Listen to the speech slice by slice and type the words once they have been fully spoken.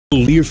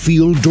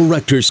Learfield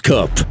Directors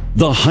Cup,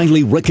 the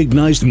highly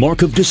recognized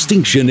mark of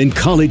distinction in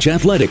college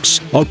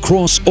athletics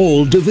across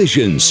all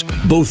divisions,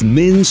 both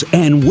men's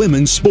and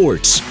women's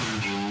sports.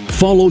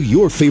 Follow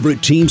your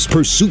favorite team's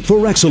pursuit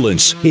for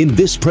excellence in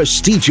this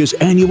prestigious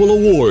annual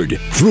award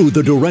through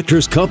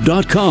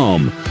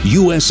thedirectorscup.com,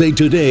 USA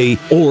Today,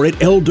 or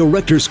at L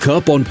Directors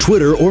Cup on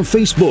Twitter or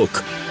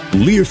Facebook.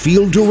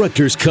 Learfield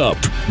Directors Cup,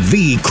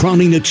 the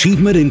crowning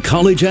achievement in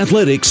college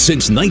athletics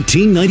since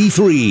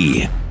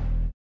 1993.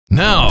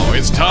 Now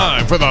it's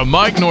time for the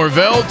Mike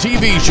Norvell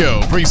TV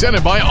show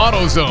presented by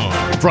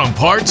AutoZone. From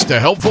parts to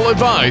helpful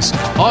advice,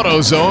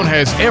 AutoZone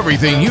has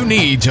everything you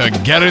need to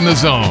get in the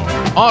zone.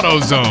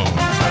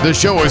 AutoZone. The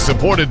show is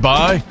supported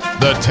by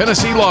the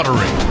Tennessee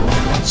Lottery,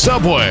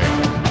 Subway,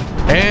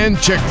 and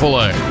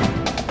Chick-fil-A.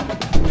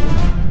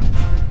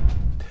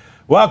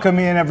 Welcome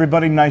in,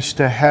 everybody. Nice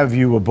to have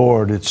you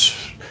aboard. It's,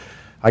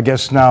 I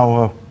guess,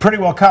 now pretty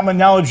well common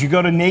knowledge. You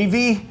go to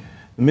Navy,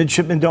 the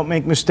midshipmen don't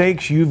make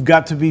mistakes. You've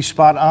got to be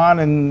spot on,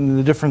 and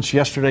the difference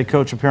yesterday,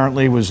 Coach,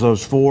 apparently was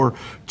those 4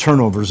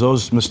 turnovers.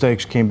 Those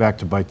mistakes came back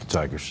to bite the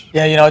Tigers.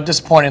 Yeah, a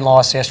disappointing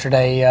loss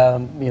yesterday.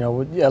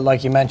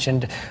 Like you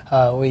mentioned,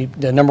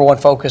 the number one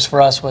focus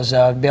for us was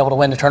be able to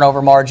win the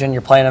turnover margin.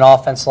 You're playing an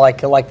offense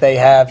like they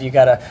have. You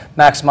got to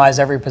maximize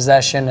every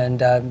possession,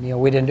 and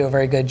we didn't do a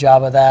very good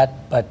job of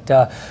that.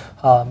 But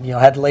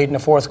had to lead in the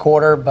fourth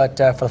quarter, but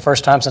for the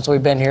first time since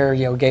we've been here,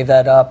 gave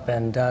that up,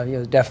 and it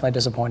was definitely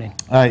disappointing.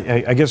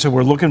 I guess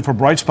we're looking for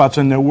bright spots,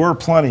 and there were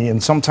plenty,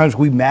 and sometimes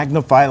we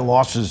magnify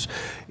losses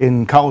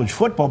in college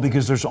football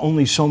because there's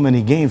only so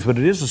many games, but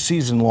it is a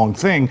season-long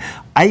thing.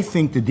 I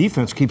think the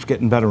defense keeps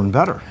getting better and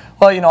better.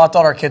 Well, I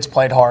thought our kids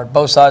played hard.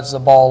 Both sides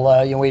of the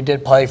ball, we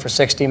did play for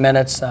 60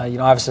 minutes.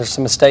 Obviously there's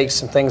some mistakes,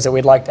 some things that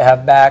we'd like to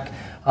have back.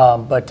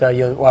 But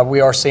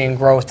we are seeing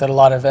growth at a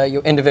lot of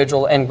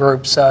individual and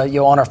groups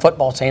on our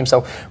football team.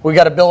 So we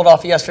got to build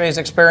off of yesterday's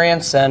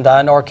experience, and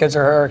I know our kids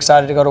are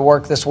excited to go to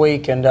work this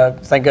week, and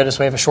thank goodness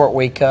we have a short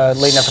week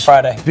leading up to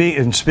Friday.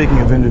 And speaking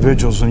of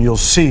individuals, and you'll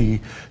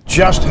see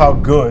just how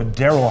good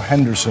Darrell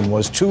Henderson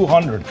was,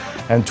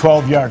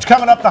 212 yards.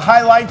 Coming up, the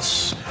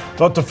highlights.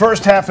 Both the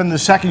first half and the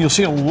second, you'll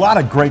see a lot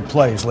of great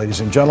plays,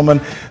 ladies and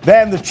gentlemen.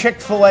 Then the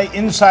Chick-fil-A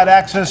Inside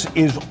Access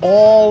is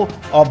all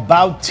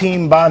about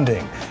team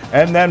bonding.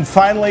 And then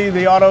finally,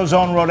 the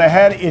AutoZone road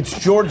ahead. It's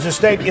Georgia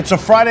State. It's a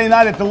Friday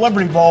night at the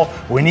Liberty Bowl.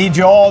 We need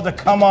you all to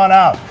come on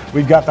out.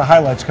 We've got the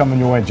highlights coming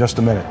your way in just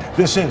a minute.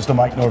 This is the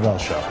Mike Norvell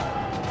Show.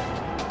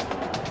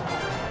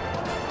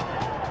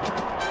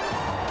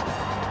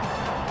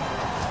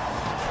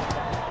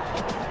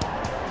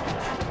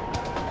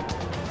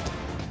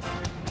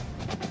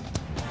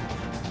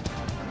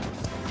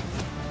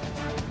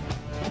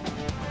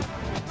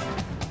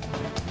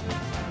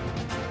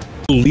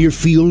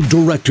 Learfield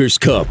Directors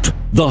Cup,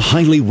 the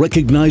highly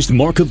recognized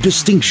mark of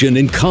distinction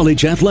in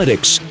college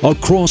athletics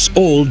across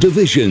all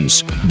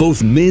divisions,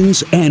 both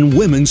men's and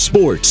women's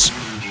sports.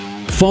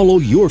 Follow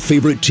your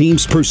favorite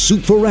team's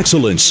pursuit for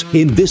excellence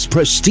in this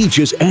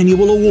prestigious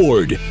annual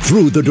award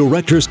through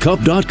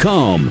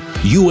thedirectorscup.com,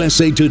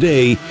 USA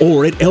Today,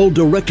 or at L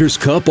Directors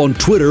Cup on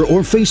Twitter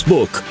or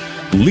Facebook.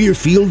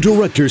 Learfield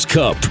Directors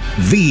Cup,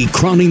 the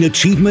crowning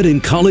achievement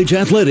in college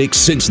athletics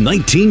since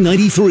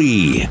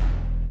 1993.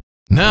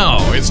 Now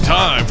it's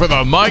time for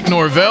the Mike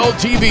Norvell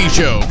TV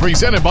show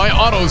presented by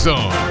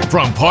AutoZone.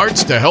 From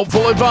parts to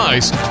helpful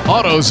advice,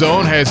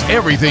 AutoZone has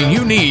everything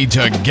you need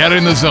to get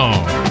in the zone.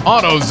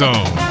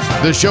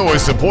 AutoZone. The show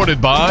is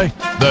supported by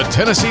the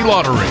Tennessee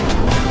Lottery,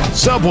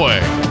 Subway,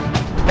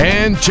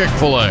 and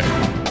Chick-fil-A.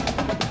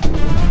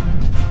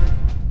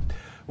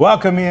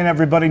 Welcome in,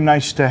 everybody.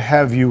 Nice to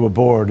have you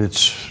aboard.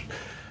 It's,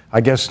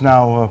 I guess,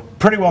 now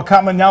pretty well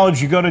common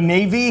knowledge. You go to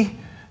Navy,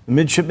 the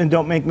midshipmen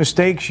don't make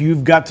mistakes.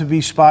 You've got to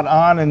be spot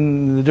on,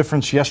 and the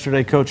difference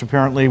yesterday, Coach,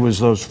 apparently was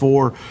those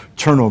 4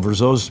 turnovers.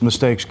 Those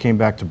mistakes came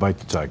back to bite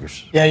the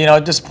Tigers. Yeah,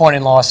 a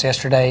disappointing loss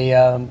yesterday.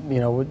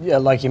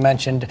 Like you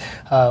mentioned,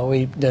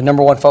 the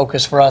number one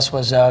focus for us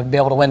was be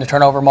able to win the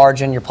turnover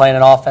margin. You're playing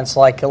an offense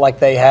like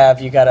they have.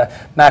 You got to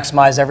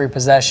maximize every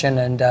possession,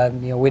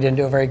 and we didn't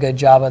do a very good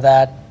job of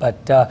that.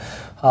 But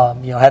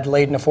had to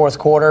lead in the fourth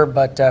quarter,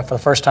 but for the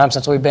first time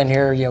since we've been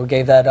here,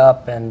 gave that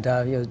up, and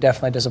it was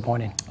definitely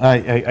disappointing.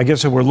 I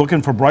guess we're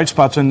looking for bright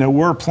spots, and there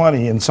were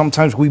plenty, and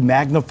sometimes we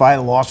magnify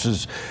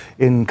losses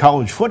in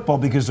college football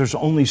because there's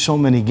only so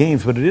many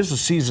games, but it is a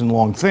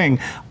season-long thing.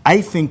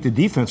 I think the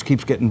defense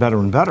keeps getting better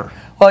and better.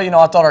 Well,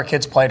 I thought our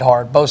kids played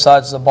hard. Both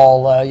sides of the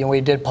ball,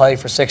 we did play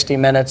for 60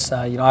 minutes.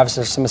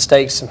 Obviously there's some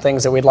mistakes, some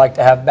things that we'd like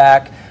to have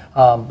back.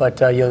 But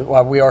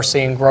we are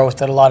seeing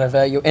growth at a lot of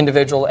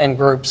individual and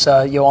groups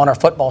on our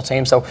football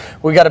team. So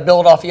we got to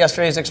build off of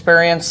yesterday's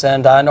experience,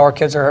 and I know our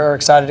kids are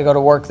excited to go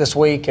to work this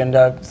week, and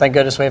thank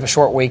goodness we have a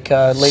short week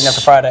leading up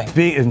to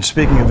Friday. And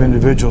speaking of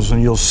individuals,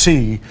 and you'll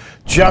see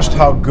just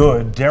how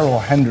good Darrell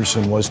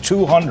Henderson was,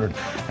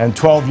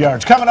 212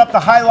 yards. Coming up, the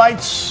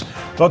highlights.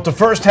 Both the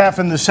first half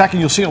and the second,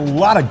 you'll see a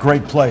lot of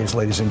great plays,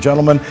 ladies and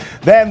gentlemen.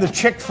 Then the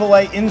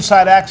Chick-fil-A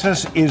Inside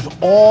Access is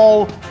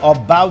all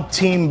about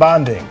team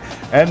bonding.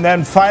 And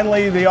then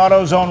finally, the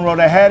AutoZone road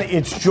ahead.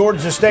 It's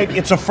Georgia State.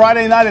 It's a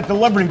Friday night at the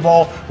Liberty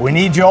Bowl. We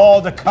need you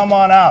all to come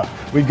on out.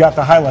 We've got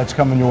the highlights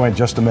coming your way in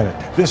just a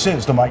minute. This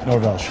is the Mike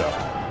Norvell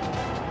Show.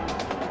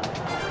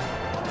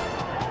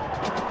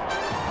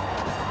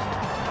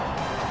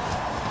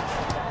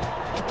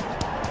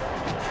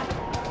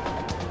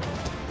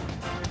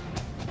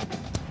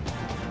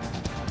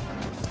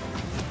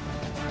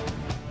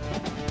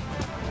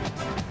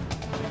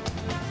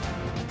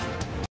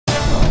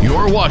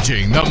 You're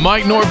watching the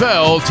Mike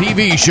Norvell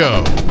TV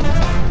show.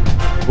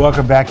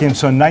 Welcome back in.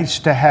 So nice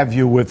to have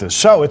you with us.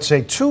 So it's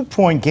a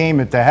 2-point game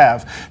at the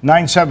half,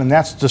 9-7.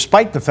 That's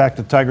despite the fact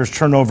that Tigers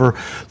turn over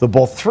the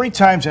ball 3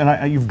 times.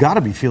 And you've got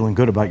to be feeling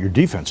good about your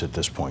defense at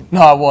this point.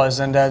 No, I was,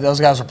 and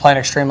those guys were playing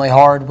extremely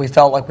hard. We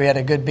felt like we had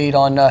a good beat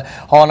on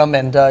them,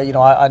 and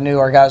I knew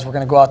our guys were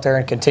going to go out there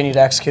and continue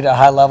to execute at a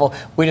high level.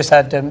 We just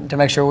had to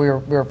make sure we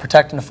were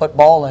protecting the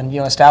football and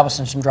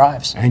establishing some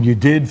drives. And you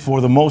did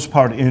for the most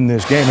part in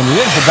this game, and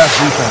it is the best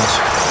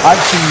defense I've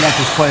seen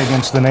Memphis play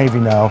against the Navy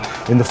now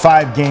in the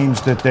 5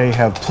 games that they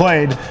have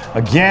played.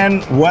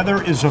 Again,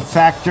 weather is a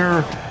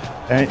factor.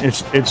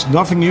 It's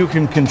nothing you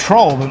can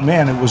control, but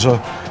man, it was a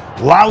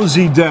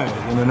lousy day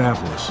in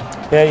Annapolis.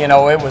 Yeah,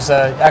 it was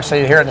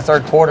actually here in the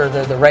third quarter.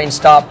 The rain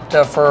stopped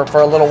for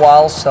a little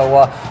while, so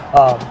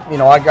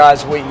our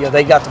guys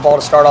they got the ball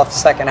to start off the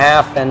second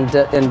half, and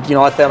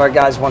I thought our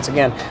guys once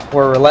again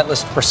were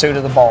relentless pursuit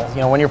of the ball.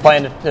 When you're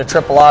playing the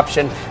triple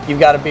option, you've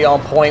got to be on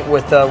point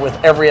with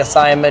every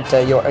assignment,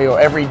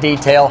 every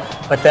detail.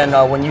 But then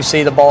when you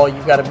see the ball,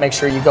 you've got to make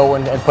sure you go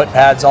and put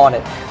pads on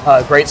it.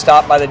 Great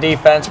stop by the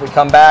defense. We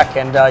come back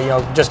and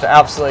just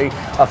absolutely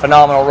a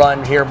phenomenal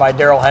run here by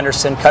Darrell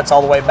Henderson. Cuts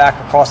all the way back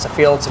across the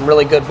field. Some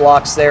really good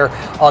blocks there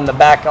on the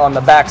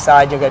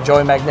backside. You got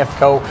Joey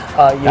Magnifico.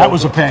 That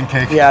was a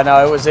pancake. Yeah,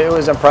 no, it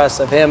was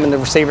impressive. Him and the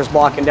receivers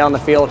blocking down the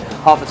field.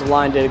 Offensive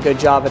line did a good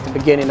job at the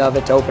beginning of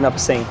it to open up a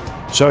scene.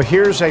 So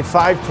here's a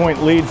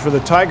 5-point lead for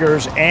the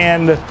Tigers,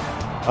 and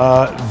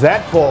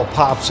that ball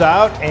pops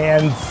out,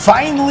 and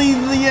finally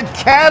the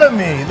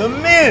Academy, the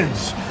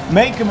Mids,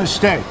 make a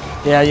mistake.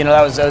 Yeah,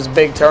 that was a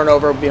big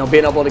turnover.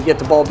 Being able to get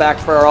the ball back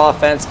for our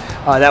offense,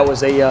 that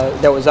was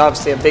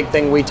obviously a big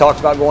thing we talked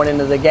about going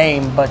into the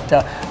game. But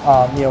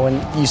when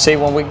you see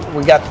when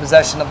we got the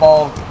possession of the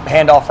ball,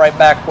 handoff right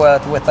back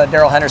with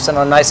Darrell Henderson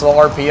on a nice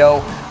little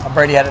RPO.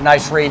 Brady had a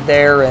nice read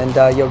there, and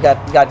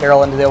got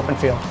Darrell into the open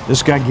field.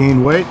 This guy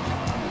gained weight,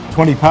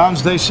 20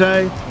 pounds, they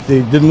say.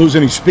 They didn't lose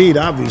any speed,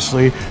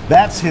 obviously.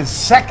 That's his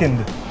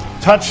second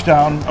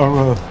touchdown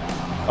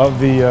of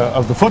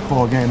the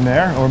football game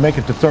there, or make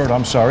it the third,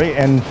 I'm sorry,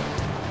 and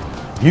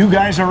you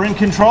guys are in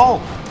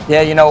control.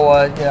 Yeah,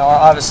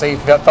 obviously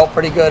felt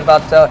pretty good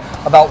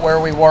about where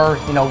we were.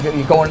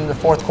 You going into the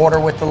fourth quarter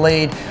with the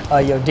lead.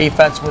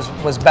 Defense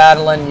was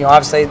battling.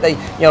 Obviously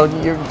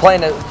you're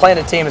playing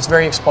a team that's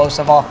very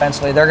explosive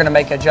offensively. They're going to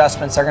make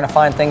adjustments. They're going to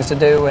find things to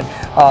do. And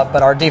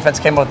but our defense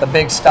came up with a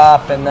big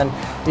stop. And then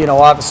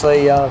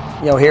obviously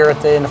here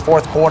in the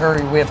fourth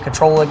quarter we have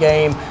control of the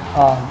game.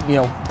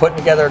 Putting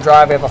together a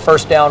drive. We have a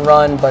first down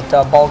run, but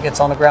ball gets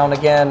on the ground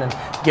again and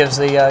gives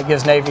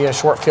Navy a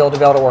short field to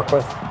be able to work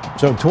with.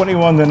 So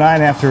 21-9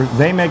 after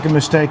they make a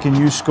mistake and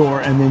you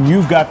score, and then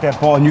you've got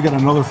that ball and you get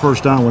another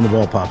first down when the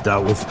ball popped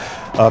out with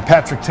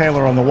Patrick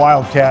Taylor on the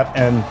Wildcat,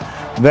 and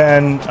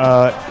then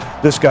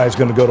this guy's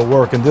going to go to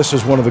work, and this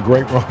is one of the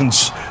great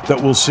runs that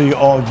we'll see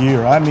all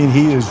year. I mean,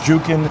 he is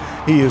juking,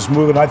 he is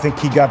moving. I think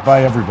he got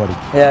by everybody.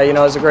 Yeah, it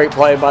was a great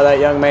play by that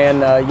young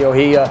man.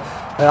 He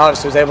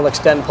obviously was able to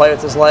extend play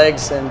with his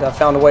legs and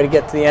found a way to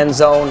get to the end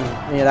zone.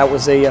 That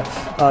was a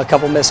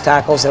couple missed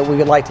tackles that we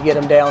would like to get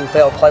him down,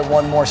 fail to play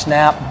one more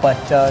snap. But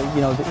the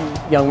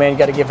young man,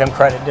 got to give him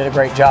credit, did a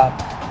great job.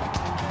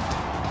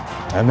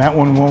 And that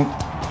one won't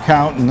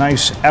count.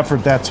 Nice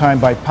effort that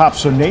time by Pop.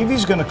 So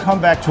Navy's going to come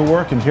back to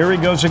work, and here he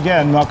goes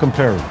again, Malcolm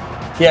Perry.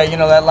 Yeah,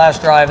 that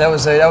last drive, that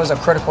was a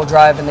critical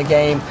drive in the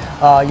game.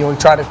 We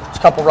tried a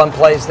couple run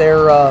plays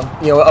there,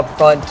 up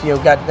front.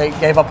 They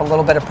gave up a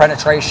little bit of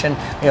penetration.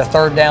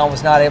 Third down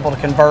was not able to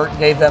convert.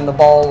 Gave them the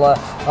ball.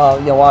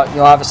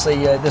 Obviously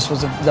this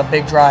was a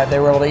big drive. They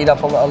were able to eat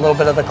up a little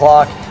bit of the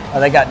clock.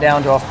 They got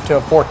down to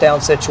a fourth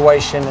down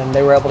situation, and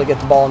they were able to get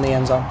the ball in the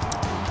end zone.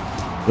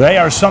 They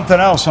are something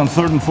else on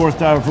third and fourth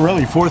down,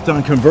 really fourth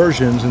down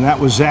conversions, and that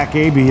was Zach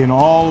Abey. And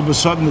all of a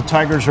sudden the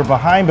Tigers are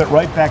behind, but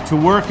right back to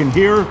work. And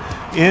here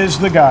is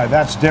the guy.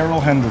 That's Darrell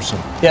Henderson.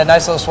 Yeah,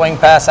 nice little swing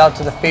pass out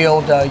to the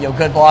field.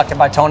 Good blocking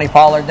by Tony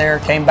Pollard there.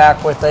 Came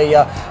back with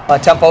a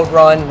tempoed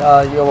run.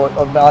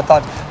 I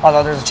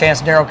thought there was a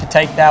chance Darrell could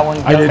take that one.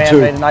 I did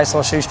too. Made a nice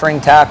little shoestring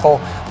tackle.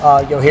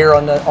 Here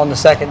on the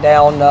second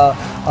down.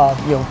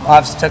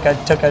 Obviously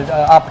took an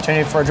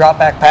opportunity for a drop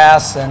back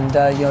pass, and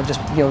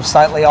just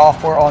slightly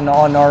off on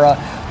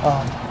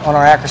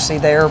our accuracy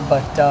there.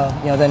 But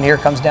then here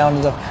comes down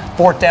to the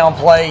fourth down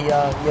play.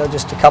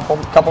 Just a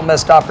couple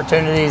missed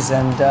opportunities,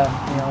 and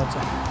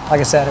like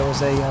I said, it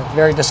was a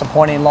very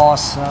disappointing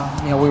loss.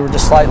 We were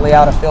just slightly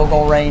out of field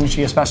goal range,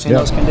 especially in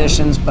those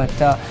conditions. But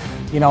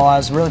you know, I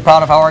was really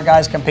proud of how our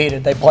guys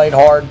competed. They played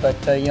hard, but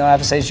you know,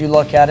 obviously as you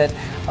look at it,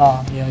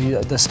 you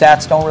know, the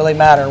stats don't really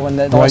matter. When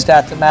the only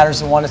stat that matters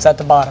is the one that's at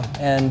the bottom,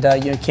 and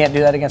you can't do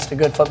that against a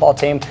good football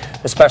team,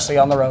 especially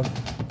on the road.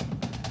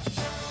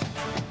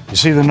 You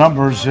see the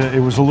numbers.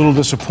 It was a little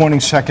disappointing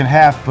second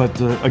half, but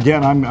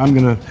again, I'm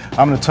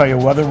gonna tell you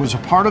weather was a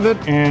part of it,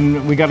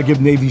 and we got to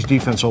give Navy's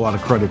defense a lot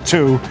of credit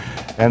too.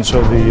 And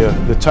so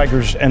the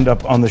Tigers end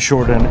up on the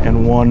short end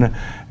and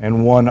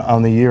won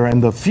on the year,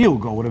 and the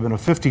field goal would have been a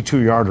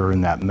 52-yarder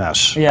in that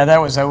mess. Yeah, that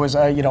was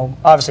you know,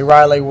 obviously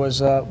Riley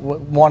was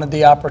wanted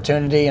the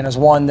opportunity, and it was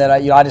one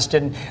that you know, I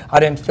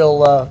didn't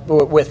feel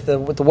with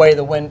the way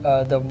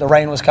the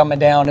rain was coming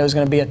down, it was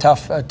going to be a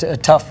tough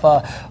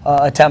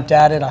attempt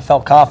at it. I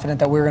felt confident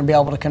that we were going to be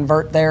able to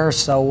convert there,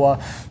 so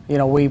you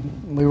know, we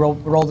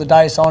rolled the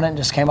dice on it and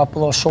just came up a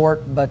little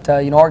short. But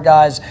you know, our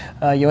guys,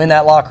 you know, in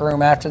that locker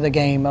room after the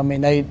game, I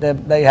mean,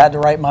 they had the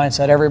right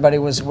mindset. Everybody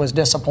was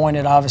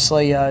disappointed,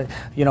 obviously,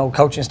 you know,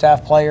 coaching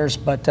staff, players,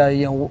 but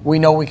you know, we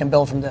know we can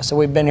build from this. So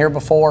we've been here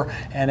before,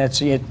 and it's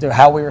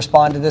how we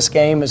respond to this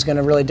game is going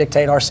to really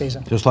dictate our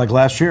season. Just like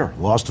last year,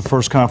 lost the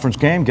first conference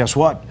game. Guess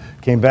what?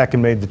 Came back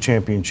and made the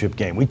championship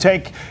game. We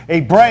take a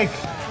break.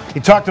 He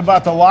talked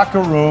about the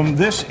locker room.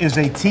 This is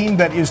a team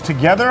that is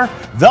together.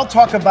 They'll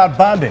talk about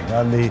bonding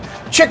on the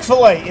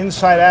Chick-fil-A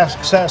Inside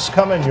Access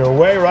coming your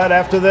way right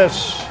after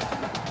this.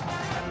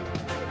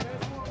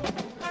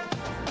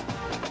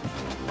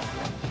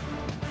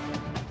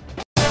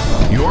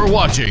 You're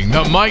watching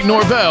the Mike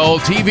Norvell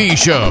TV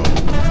show.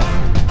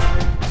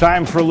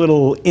 Time for a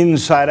little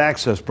Inside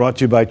Access brought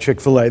to you by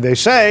Chick-fil-A. They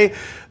say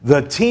the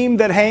team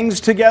that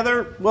hangs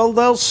together, well,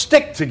 they'll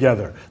stick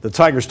together. The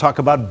Tigers talk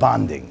about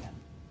bonding.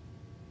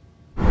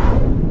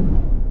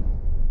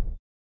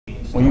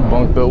 When you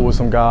bunked up with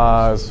some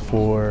guys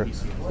for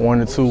 1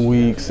 to 2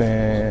 weeks,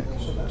 and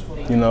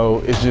you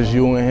know it's just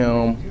you and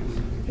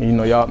him, and, you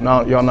know y'all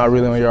not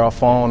really on your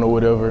phone or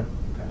whatever,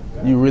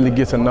 you really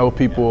get to know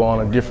people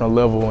on a different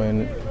level,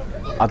 and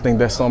I think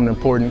that's something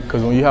important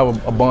because when you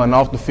have a bond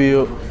off the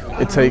field,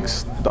 it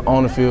takes the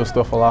on the field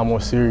stuff a lot more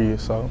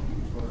serious. So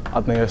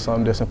I think that's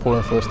something that's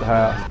important for us to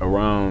have.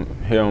 Around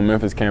here on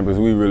Memphis campus,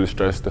 we really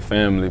stress the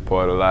family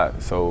part a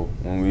lot. So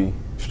when we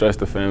stress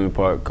the family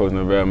part, Coach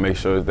Norvell makes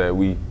sure that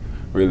we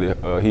really,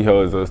 he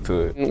holds us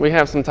to it. We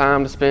have some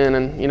time to spend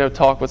and, you know,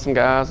 talk with some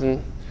guys,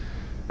 and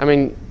I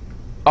mean,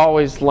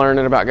 always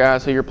learning about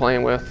guys who you're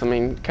playing with. I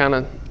mean, kind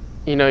of,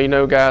 you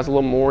know guys a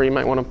little more. You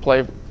might want to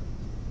play,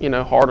 you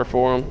know, harder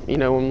for them. You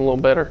know them a little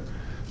better.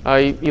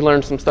 You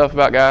learn some stuff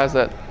about guys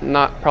that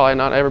probably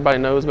not everybody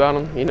knows about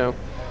them. You know,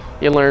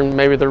 you learn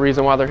maybe the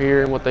reason why they're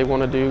here and what they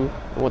want to do,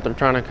 and what they're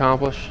trying to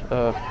accomplish.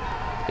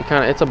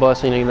 It's a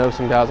blessing, you know,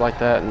 some guys like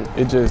that. And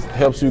it just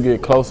helps you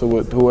get closer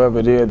with whoever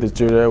it is that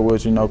you're there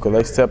with, you know, because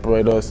they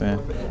separate us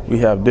and we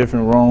have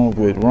different rooms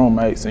with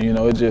roommates, and, you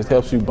know, it just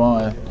helps you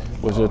bond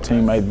with your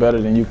teammates better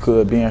than you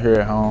could being here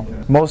at home.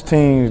 Most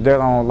teams, they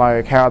don't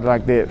like have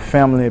like that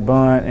family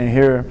bond, and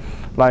here,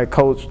 like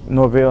Coach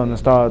Norvell and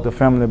the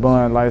family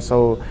bond, like,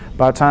 so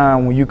by the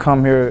time when you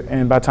come here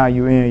and by the time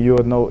you in,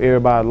 you'll know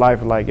everybody's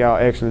life, like y'all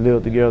actually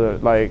live together,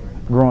 like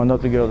growing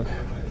up together.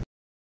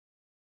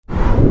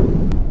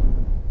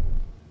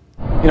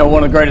 You know,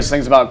 one of the greatest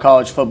things about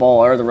college football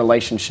are the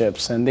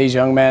relationships, and these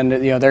young men,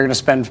 you know, they're going to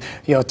spend,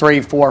 you know, 3,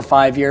 4,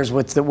 5 years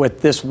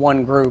with this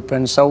one group,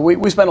 and so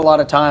we spend a lot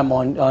of time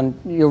on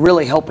you know,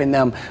 really helping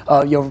them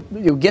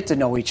you get to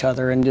know each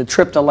other. And the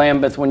trip to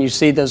Lambeth, when you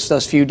see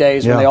those few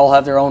days when they all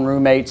have their own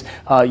roommates,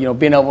 you know,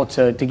 being able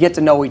to get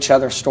to know each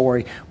other's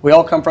story. We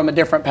all come from a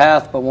different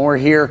path, but when we're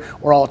here,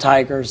 we're all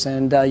Tigers,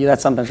 and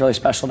that's something that's really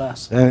special to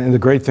us. And the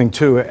great thing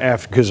too,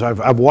 because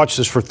I've watched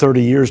this for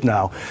 30 years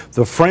now,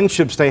 the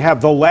friendships they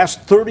have, they'll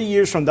last 30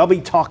 years from, they'll be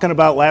talking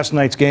about last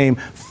night's game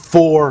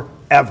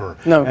forever.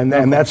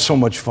 And that's so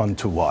much fun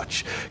to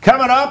watch.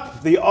 Coming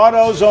up, the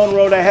AutoZone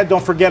Road Ahead.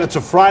 Don't forget, it's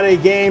a Friday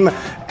game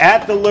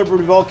at the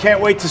Liberty Bowl. Can't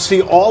wait to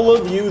see all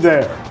of you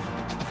there.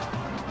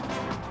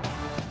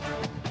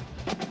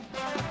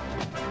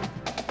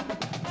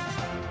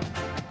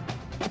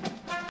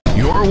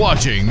 You're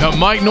watching the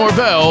Mike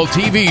Norvell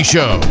TV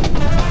show.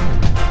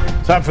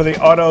 Time for the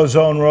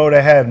AutoZone Road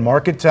Ahead.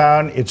 Mark it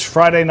down. It's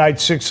Friday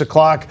night, 6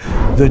 o'clock.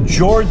 The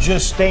Georgia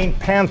State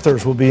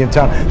Panthers will be in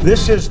town.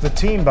 This is the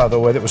team, by the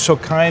way, that was so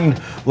kind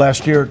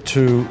last year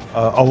to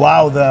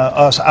allow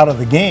us out of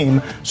the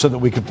game so that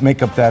we could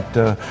make up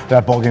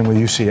that ball game with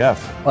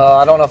UCF. Well,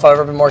 I don't know if I've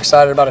ever been more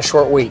excited about a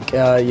short week.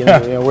 You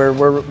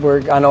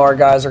know, I know our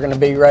guys are going to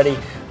be ready.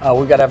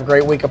 We've got to have a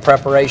great week of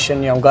preparation.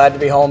 You know, I'm glad to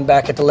be home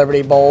back at the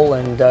Liberty Bowl,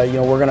 and you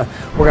know, we're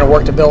gonna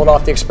work to build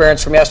off the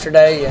experience from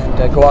yesterday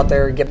and go out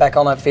there and get back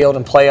on that field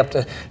and play up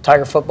to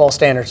Tiger football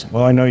standards.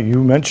 Well, I know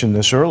you mentioned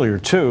this earlier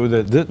too,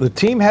 that the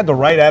team had the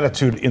right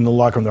attitude in the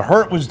locker room. The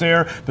hurt was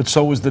there, but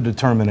so was the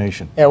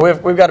determination. Yeah,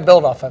 we've got to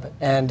build off of it,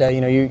 and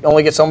you know, you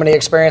only get so many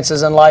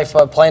experiences in life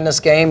playing this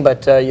game,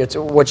 but it's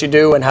what you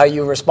do and how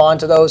you respond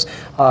to those.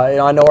 You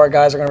know, I know our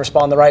guys are going to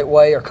respond the right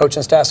way. Our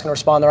coaching staff's going to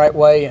respond the right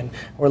way, and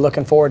we're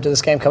looking forward to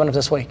this game coming up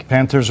this week.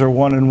 Panthers are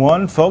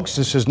 1-1. Folks,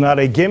 this is not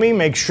a gimme.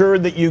 Make sure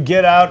that you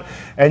get out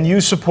and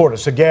you support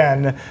us.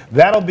 Again,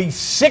 that'll be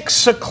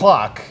 6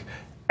 o'clock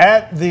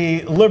at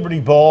the Liberty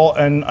Bowl,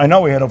 and I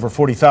know we had over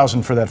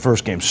 40,000 for that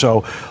first game.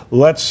 So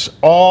let's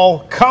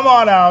all come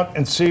on out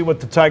and see what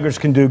the Tigers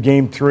can do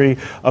game 3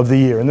 of the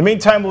year. In the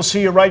meantime, we'll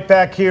see you right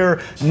back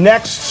here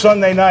next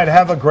Sunday night.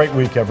 Have a great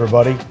week,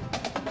 everybody.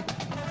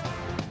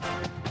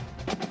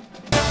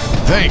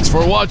 Thanks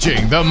for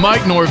watching the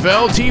Mike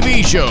Norvell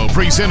TV show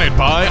presented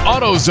by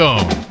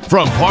AutoZone.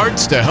 From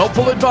parts to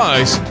helpful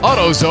advice,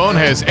 AutoZone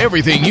has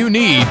everything you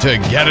need to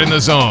get in the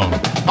zone.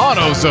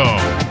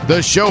 AutoZone. The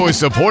show is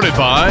supported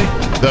by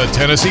the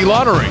Tennessee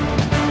Lottery,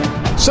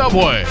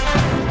 Subway,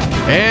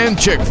 and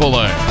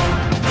Chick-fil-A.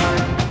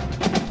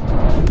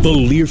 The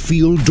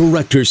Learfield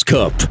Directors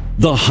Cup,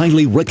 the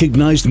highly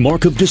recognized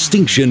mark of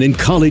distinction in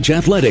college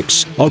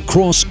athletics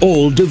across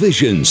all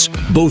divisions,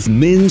 both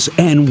men's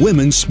and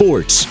women's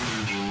sports.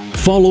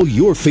 Follow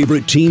your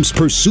favorite team's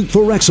pursuit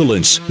for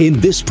excellence in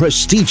this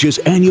prestigious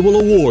annual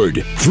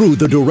award through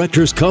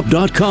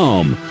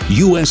thedirectorscup.com,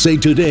 USA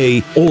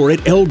Today, or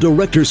at L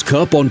Directors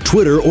Cup on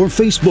Twitter or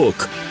Facebook.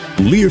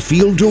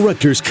 Learfield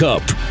Directors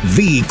Cup,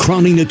 the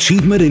crowning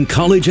achievement in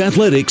college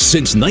athletics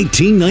since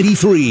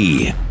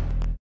 1993.